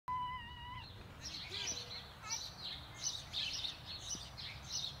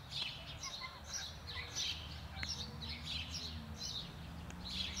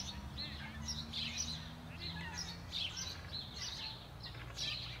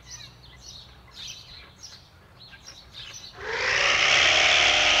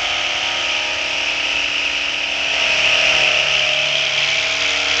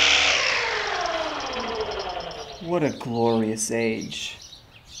What a glorious age.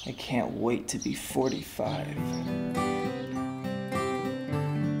 I can't wait to be 45.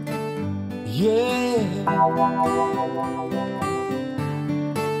 Yeah.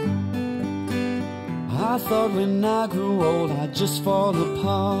 I thought when I grew old I'd just fall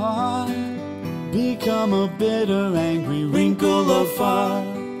apart, become a bitter, angry wrinkle of fire.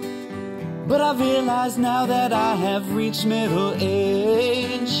 But I realize now that I have reached middle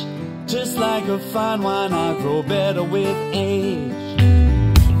age. Just like a fine wine, I grow better with age.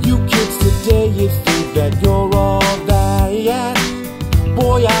 You kids today, you think that you're all that.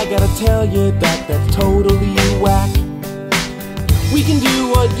 Boy, I gotta tell you that that's totally whack. We can do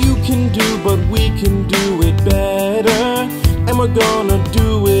what you can do, but we can do it better. And we're gonna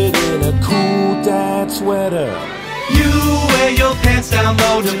do it in a cool dad sweater. You wear your pants down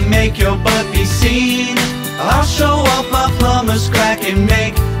low to make your butt be seen. I'll show off my plumber's crack and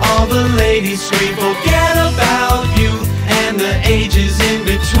make all the ladies scream. Forget about you and the ages in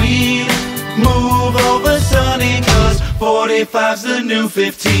between. Move over, sonny, cause 45's the new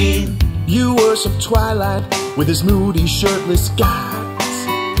 15. You worship Twilight with his moody, shirtless guys.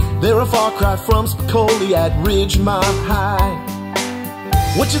 They're a far cry from Spicoli at Ridgemont High.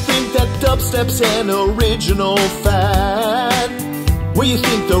 What you think that dubstep's an original fad? Where you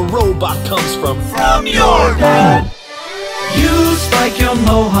think the robot comes from? From your dad. You spike your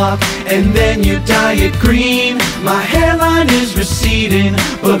mohawk and then you dye it green. My hairline is receding,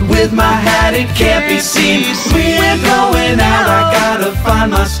 but with my hat it can't be seen. We're going out, I gotta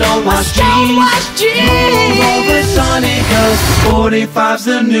find my stonewashed jeans. Move over, sonny, cause 45's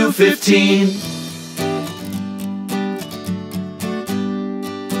the new 15.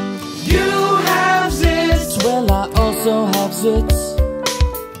 You have zits. Well, I also have zits.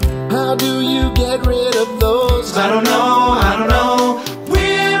 How do you get rid of those? I don't know.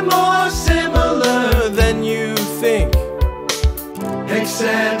 We're more similar than you think,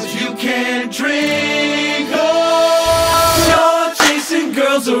 except you can't drink. Oh, you're chasing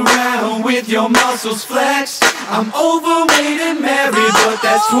girls around with your muscles flexed. I'm overweight and married, but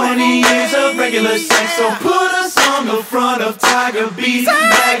that's 20 years of regular sex. So put us on the front of Tiger Beat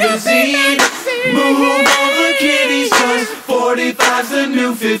magazine. Move over, kiddies, cause 45's the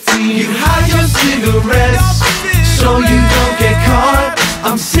new 15. You hide your cigarettes so you don't get caught.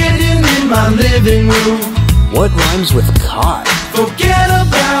 I'm sitting in my living room. What rhymes with caught? Forget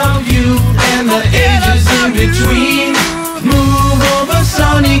about you and the ages in between. Move over,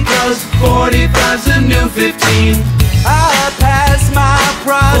 sonny, cause 45's the new 15. I passed my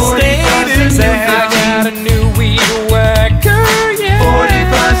prostate exam. I got a new weed whacker, yeah.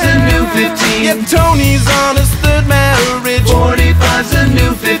 45's the new 15. Yeah, Tony's on his third marriage. 45's the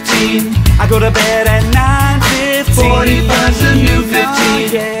new 15. I go to bed at 9:15. 45's the new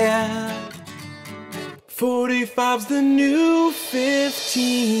 15. Yeah. 45's the new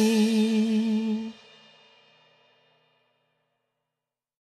 15.